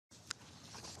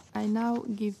I now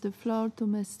give the floor to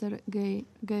Mr.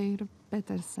 Geir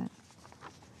Pedersen.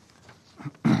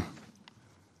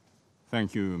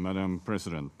 Thank you, Madam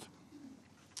President.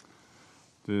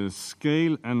 The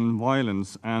scale and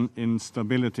violence and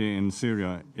instability in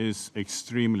Syria is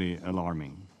extremely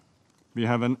alarming. We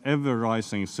have an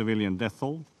ever-rising civilian death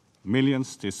toll,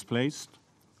 millions displaced,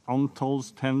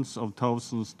 untold tens of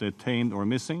thousands detained or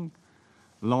missing,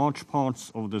 large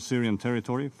parts of the Syrian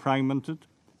territory fragmented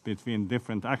between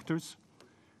different actors,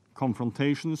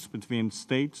 confrontations between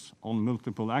states on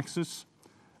multiple axes,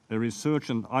 a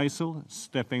resurgent ISIL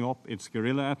stepping up its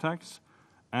guerrilla attacks,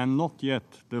 and not yet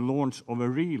the launch of a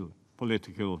real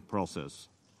political process.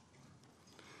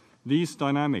 These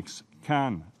dynamics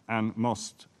can and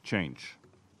must change.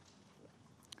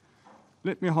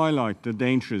 Let me highlight the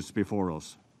dangers before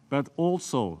us, but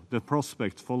also the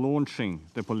prospect for launching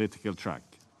the political track.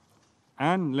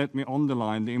 And let me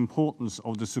underline the importance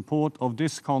of the support of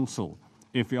this Council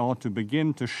if we are to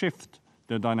begin to shift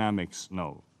the dynamics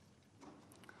now.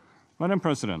 Madam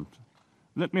President,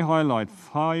 let me highlight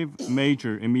 5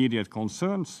 major immediate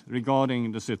concerns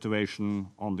regarding the situation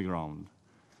on the ground.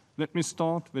 Let me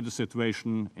start with the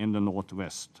situation in the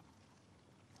northwest.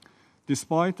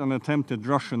 Despite an attempted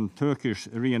Russian-Turkish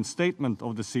reinstatement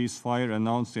of the ceasefire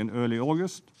announced in early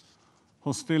August,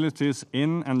 hostilities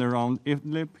in and around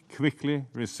Idlib quickly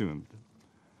resumed.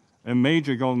 A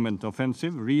major government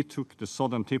offensive retook the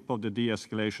southern tip of the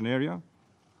de-escalation area.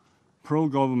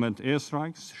 Pro-government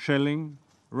airstrikes, shelling,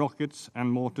 rockets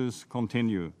and mortars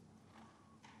continue.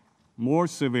 More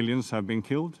civilians have been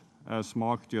killed, as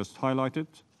Mark just highlighted.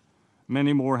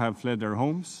 Many more have fled their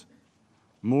homes.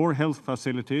 More health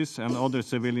facilities and other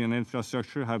civilian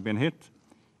infrastructure have been hit,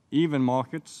 even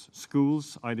markets,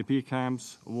 schools, IDP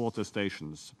camps, water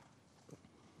stations.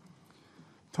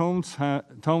 Towns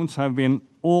have been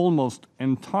almost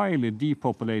entirely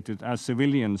depopulated as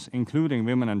civilians, including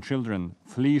women and children,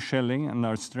 flee shelling and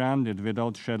are stranded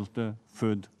without shelter,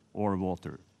 food, or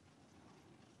water.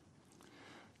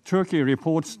 Turkey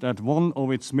reports that one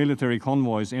of its military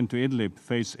convoys into Idlib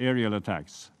faced aerial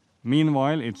attacks.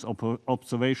 Meanwhile, its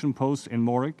observation post in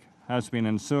Morik has been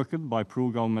encircled by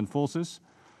pro-government forces,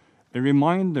 a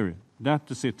reminder that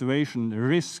the situation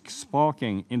risks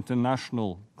sparking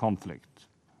international conflict.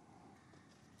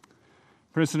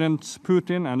 Presidents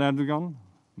Putin and Erdogan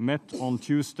met on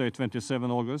Tuesday,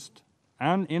 27 August,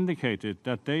 and indicated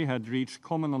that they had reached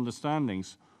common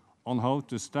understandings on how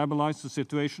to stabilize the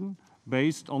situation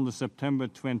based on the September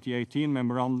 2018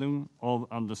 Memorandum of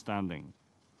Understanding.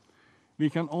 We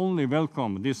can only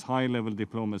welcome this high-level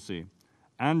diplomacy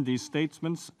and these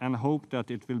statements and hope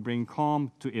that it will bring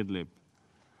calm to Idlib.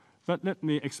 But let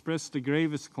me express the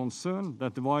gravest concern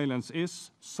that the violence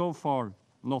is, so far,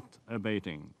 not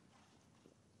abating.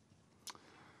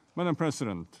 Madam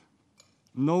President,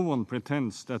 no one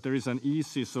pretends that there is an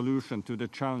easy solution to the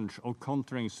challenge of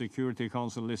countering Security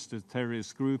Council-listed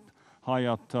terrorist group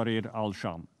Hayat Tahrir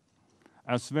al-Sham,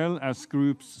 as well as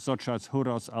groups such as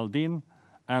Huras al-Din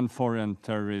and foreign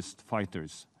terrorist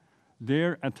fighters.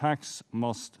 Their attacks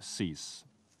must cease.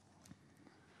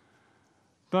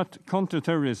 But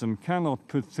counterterrorism cannot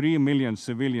put 3 million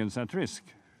civilians at risk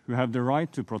who have the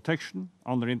right to protection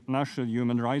under international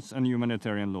human rights and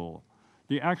humanitarian law.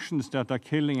 The actions that are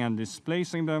killing and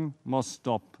displacing them must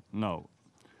stop now.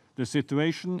 The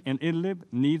situation in Idlib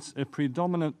needs a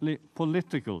predominantly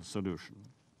political solution.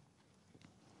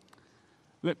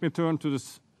 Let me turn to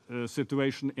the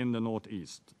situation in the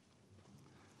northeast.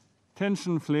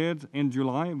 Tension flared in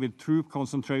July with troop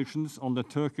concentrations on the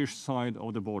Turkish side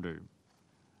of the border.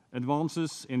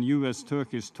 Advances in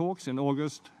US-Turkish talks in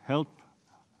August help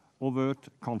avert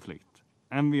conflict,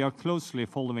 and we are closely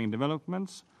following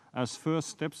developments as first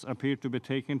steps appear to be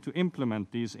taken to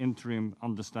implement these interim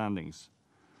understandings.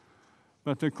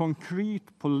 But a concrete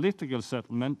political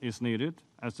settlement is needed,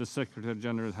 as the Secretary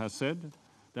General has said,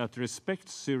 that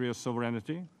respects Syria's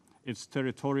sovereignty, its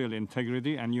territorial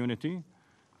integrity and unity,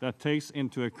 that takes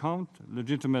into account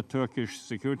legitimate Turkish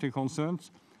security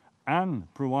concerns,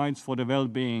 and provides for the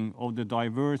well-being of the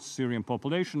diverse Syrian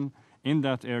population in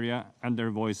that area and their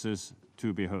voices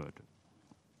to be heard.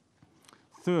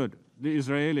 Third, the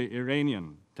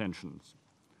Israeli-Iranian tensions.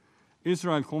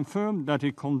 Israel confirmed that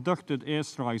it conducted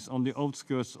airstrikes on the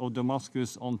outskirts of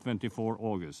Damascus on 24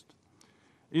 August.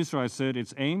 Israel said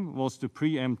its aim was to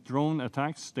preempt drone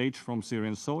attacks staged from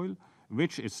Syrian soil,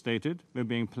 which it stated were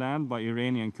being planned by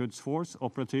Iranian Quds Force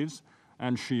operatives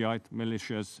and Shiite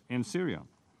militias in Syria.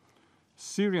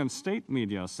 Syrian state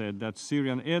media said that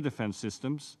Syrian air defense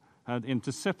systems had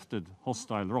intercepted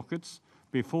hostile rockets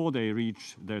before they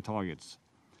reached their targets.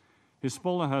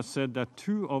 Hezbollah has said that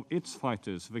 2 of its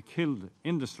fighters were killed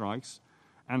in the strikes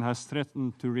and has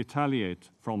threatened to retaliate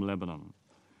from Lebanon.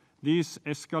 These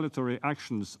escalatory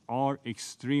actions are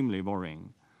extremely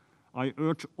worrying. I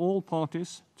urge all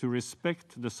parties to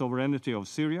respect the sovereignty of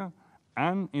Syria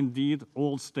and indeed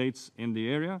all states in the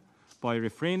area by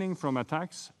refraining from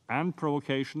attacks and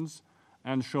provocations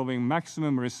and showing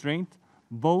maximum restraint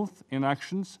both in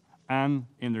actions and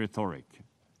in rhetoric.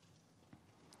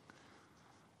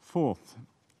 Fourth,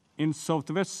 in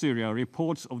southwest Syria,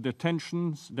 reports of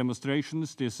detentions,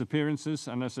 demonstrations, disappearances,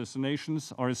 and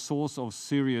assassinations are a source of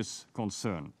serious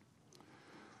concern.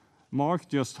 Mark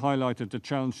just highlighted the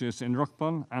challenges in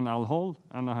Raqqa and Al-Hol,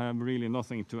 and I have really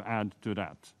nothing to add to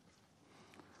that.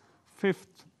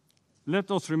 Fifth,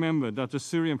 let us remember that the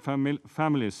Syrian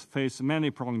families face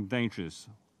many-pronged dangers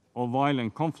of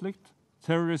violent conflict,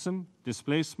 terrorism,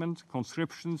 displacement,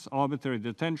 conscriptions, arbitrary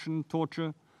detention,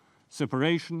 torture,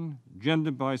 separation,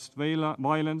 gender-based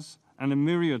violence, and a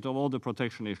myriad of other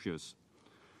protection issues.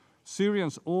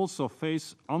 Syrians also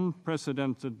face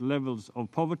unprecedented levels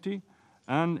of poverty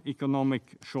and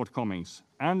economic shortcomings,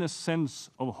 and a sense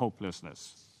of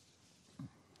hopelessness.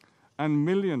 And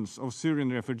millions of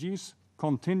Syrian refugees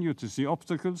continue to see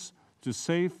obstacles to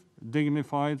safe,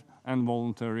 dignified, and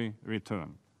voluntary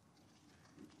return.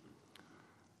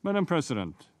 Madam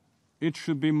President, it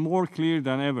should be more clear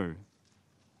than ever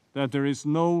that there is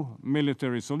no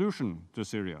military solution to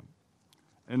Syria.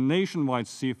 A nationwide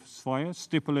ceasefire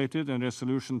stipulated in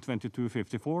Resolution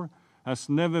 2254 has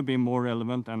never been more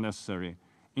relevant and necessary,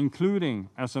 including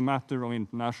as a matter of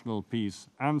international peace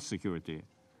and security.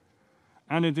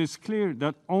 And it is clear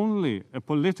that only a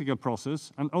political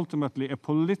process and ultimately a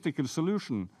political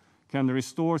solution can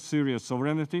restore Syria's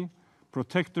sovereignty,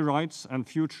 protect the rights and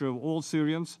future of all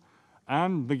Syrians,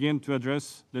 and begin to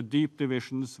address the deep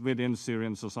divisions within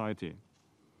Syrian society.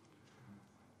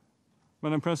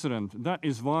 Madam President, that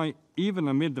is why, even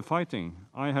amid the fighting,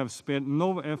 I have spared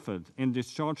no effort in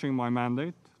discharging my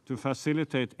mandate to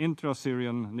facilitate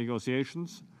intra-Syrian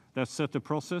negotiations that set a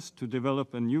process to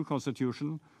develop a new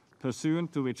constitution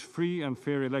pursuant to which free and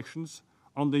fair elections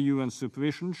under UN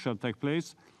supervision shall take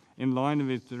place in line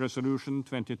with Resolution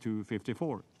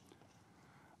 2254.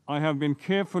 I have been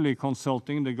carefully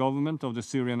consulting the government of the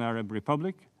Syrian Arab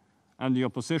Republic and the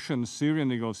opposition Syrian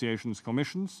Negotiations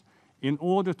Commissions in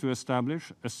order to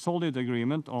establish a solid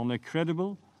agreement on a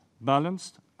credible,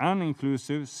 balanced, and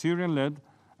inclusive Syrian-led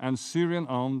and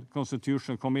Syrian-owned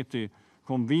constitutional committee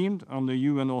convened under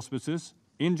UN auspices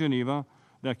in Geneva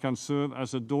that can serve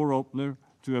as a door opener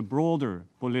to a broader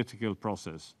political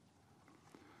process.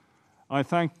 I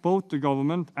thank both the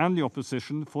government and the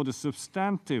opposition for the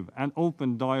substantive and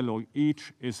open dialogue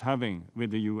each is having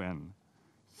with the UN.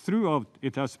 Throughout,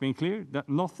 it has been clear that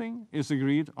nothing is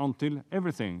agreed until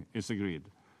everything is agreed.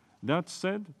 That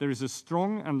said, there is a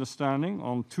strong understanding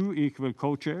on 2 equal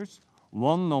co-chairs,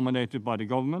 one nominated by the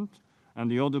government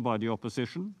and the other by the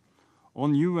opposition,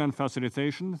 on UN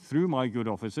facilitation through my good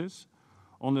offices,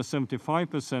 on the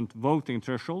 75% voting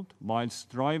threshold while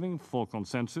striving for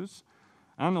consensus,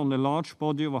 and on a large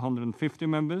body of 150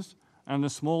 members and a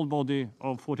small body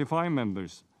of 45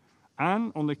 members,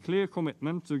 and on the clear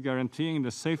commitment to guaranteeing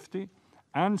the safety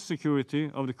and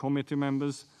security of the committee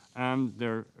members and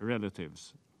their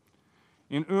relatives.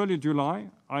 In early July,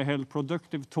 I held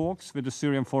productive talks with the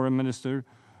Syrian Foreign Minister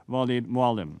Walid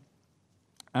Muallim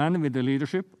and with the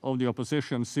leadership of the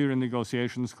opposition Syrian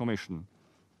Negotiations Commission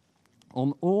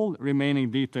on all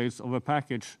remaining details of a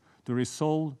package to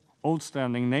resolve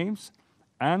outstanding names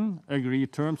and agree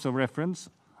terms of reference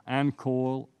and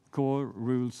core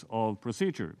rules of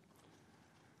procedure.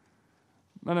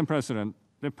 Madam President,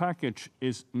 the package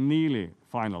is nearly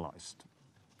finalized,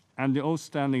 and the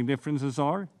outstanding differences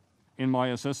are, in my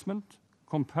assessment,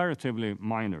 comparatively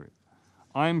minor.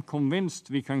 I am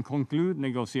convinced we can conclude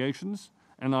negotiations,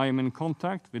 and I am in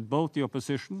contact with both the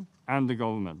opposition and the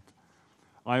government.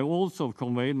 I also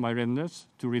conveyed my readiness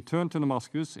to return to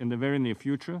Damascus in the very near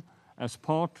future as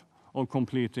part of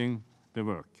completing the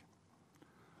work.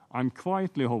 I'm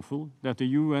quietly hopeful that the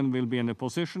UN will be in a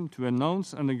position to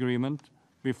announce an agreement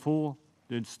before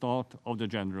the start of the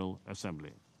General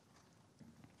Assembly.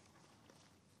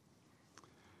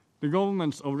 The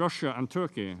governments of Russia and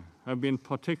Turkey have been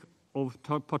of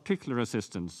particular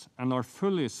assistance and are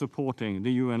fully supporting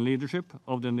the UN leadership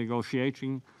of the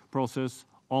negotiating process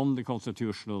on the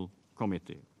Constitutional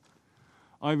Committee.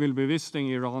 I will be visiting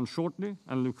Iran shortly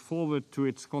and look forward to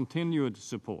its continued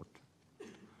support.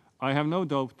 I have no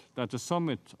doubt that the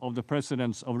summit of the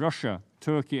presidents of Russia,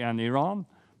 Turkey, and Iran,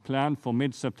 planned for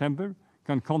mid-September,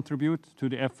 can contribute to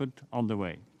the effort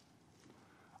underway.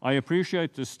 I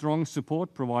appreciate the strong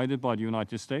support provided by the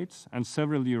United States and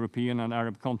several European and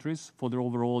Arab countries for the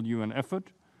overall UN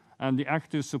effort and the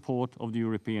active support of the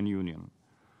European Union.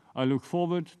 I look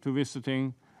forward to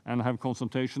visiting and have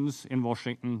consultations in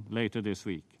Washington later this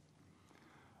week.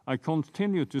 I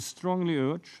continue to strongly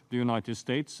urge the United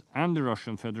States and the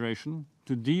Russian Federation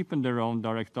to deepen their own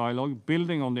direct dialogue,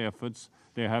 building on the efforts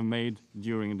they have made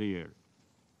during the year.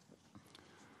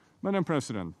 Madam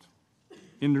President,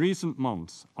 in recent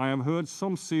months, I have heard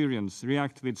some Syrians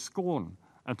react with scorn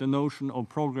at the notion of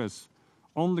progress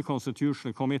on the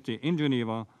Constitutional Committee in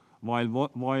Geneva while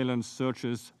violence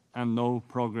surges and no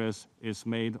progress is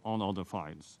made on other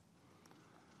files.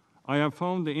 I have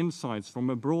found the insights from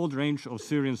a broad range of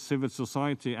Syrian civil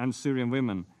society and Syrian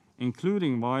women,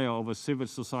 including via our civil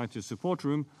society support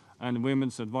room and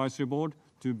Women's Advisory Board,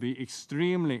 to be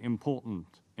extremely important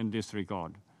in this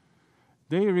regard.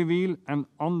 They reveal an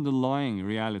underlying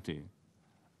reality.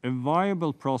 A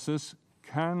viable process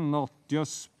cannot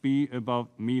just be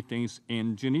about meetings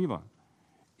in Geneva.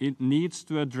 It needs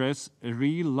to address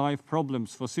real-life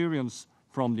problems for Syrians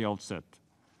from the outset.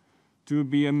 To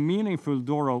be a meaningful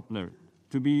door opener,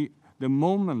 to be the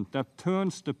moment that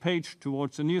turns the page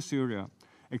towards a new Syria,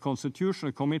 a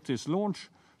constitutional committee's launch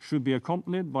should be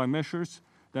accompanied by measures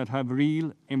that have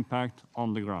real impact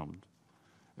on the ground.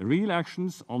 Real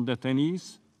actions on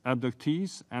detainees,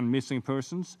 abductees, and missing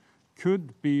persons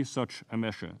could be such a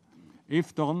measure,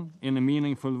 if done in a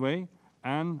meaningful way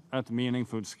and at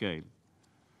meaningful scale.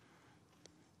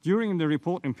 During the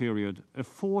reporting period, a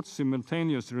fourth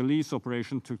simultaneous release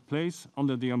operation took place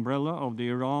under the umbrella of the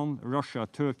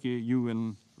Iran-Russia-Turkey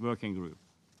UN Working Group.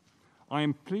 I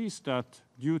am pleased that,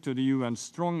 due to the UN's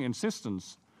strong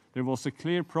insistence, there was a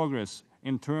clear progress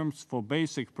in terms for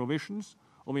basic provisions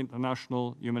of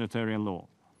international humanitarian law.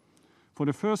 For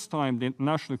the first time, the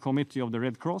International Committee of the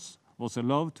Red Cross was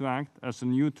allowed to act as a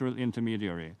neutral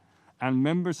intermediary, and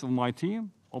members of my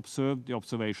team observed the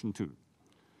observation too.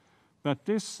 But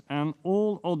this and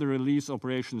all other release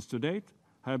operations to date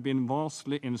have been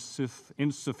vastly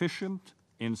insufficient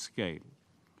in scale.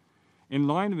 In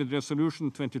line with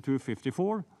Resolution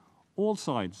 2254, all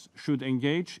sides should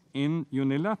engage in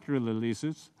unilateral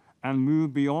releases and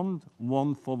move beyond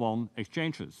one-for-one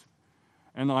exchanges.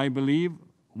 And I believe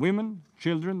women,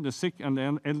 children, the sick and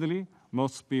the elderly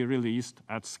must be released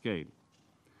at scale.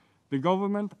 The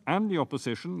government and the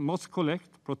opposition must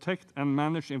collect, protect, and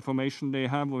manage information they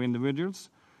have of individuals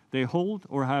they hold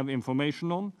or have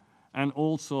information on, and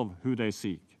also of who they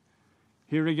seek.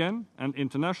 Here again, an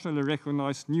internationally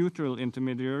recognized neutral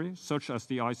intermediary, such as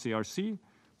the ICRC,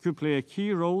 could play a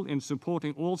key role in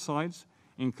supporting all sides,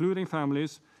 including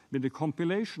families, with the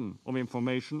compilation of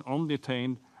information on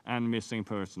detained and missing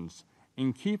persons,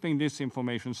 in keeping this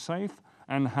information safe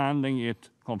and handling it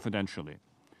confidentially.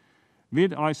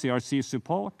 With ICRC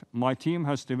support, my team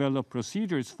has developed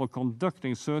procedures for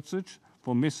conducting searches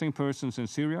for missing persons in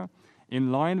Syria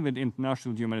in line with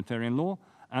international humanitarian law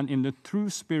and in the true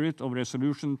spirit of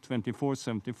Resolution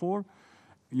 2474,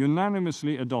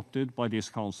 unanimously adopted by this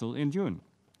Council in June.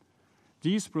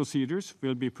 These procedures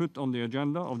will be put on the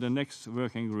agenda of the next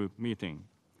working group meeting.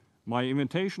 My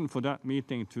invitation for that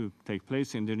meeting to take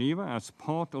place in Geneva as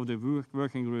part of the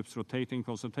working group's rotating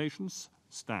consultations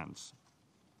stands.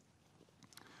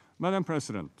 Madam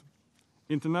President,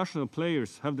 international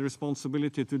players have the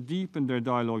responsibility to deepen their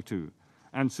dialogue too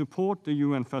and support the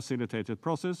UN-facilitated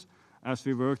process as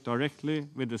we work directly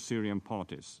with the Syrian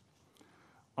parties.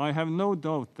 I have no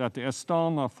doubt that the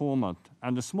Astana format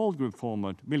and the small group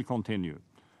format will continue,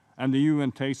 and the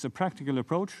UN takes a practical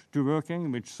approach to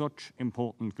working with such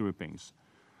important groupings.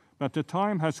 But the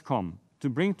time has come to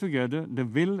bring together the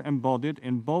will embodied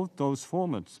in both those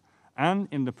formats and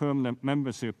in the permanent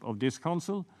membership of this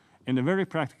Council in a very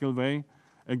practical way,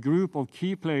 a group of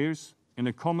key players in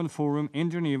a common forum in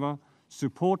Geneva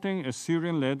supporting a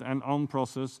Syrian-led and armed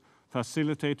process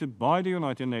facilitated by the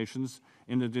United Nations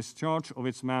in the discharge of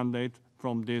its mandate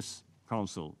from this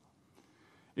Council.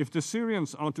 If the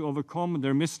Syrians are to overcome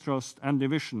their mistrust and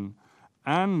division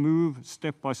and move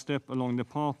step by step along the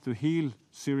path to heal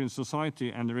Syrian society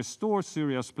and restore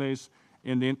Syria's place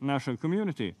in the international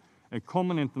community, a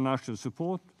common international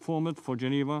support format for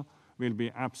Geneva will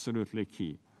be absolutely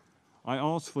key. I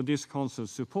ask for this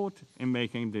Council's support in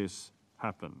making this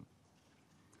happen.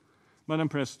 Madam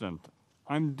President,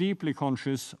 I'm deeply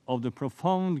conscious of the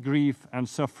profound grief and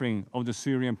suffering of the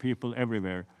Syrian people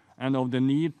everywhere and of the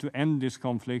need to end this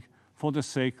conflict for the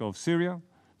sake of Syria,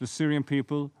 the Syrian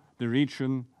people, the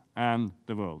region, and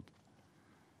the world.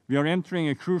 We are entering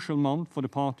a crucial month for the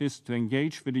parties to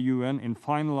engage with the UN in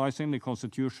finalizing the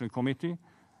Constitutional Committee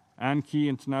and key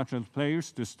international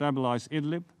players to stabilize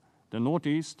Idlib, the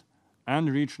northeast,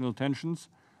 and regional tensions,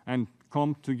 and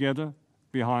come together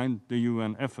behind the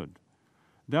UN effort.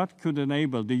 That could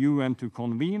enable the UN to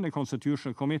convene a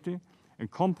constitutional committee,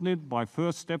 accompanied by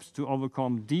first steps to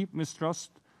overcome deep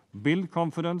mistrust, build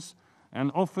confidence,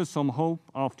 and offer some hope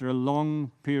after a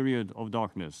long period of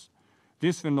darkness.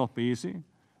 This will not be easy,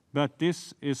 but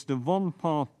this is the one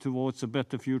path towards a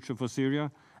better future for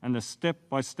Syria and a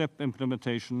step-by-step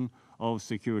implementation of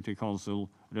Security Council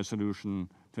Resolution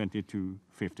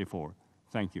 2254.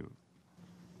 Thank you.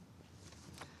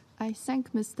 I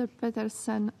thank Mr.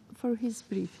 Pedersen for his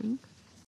briefing.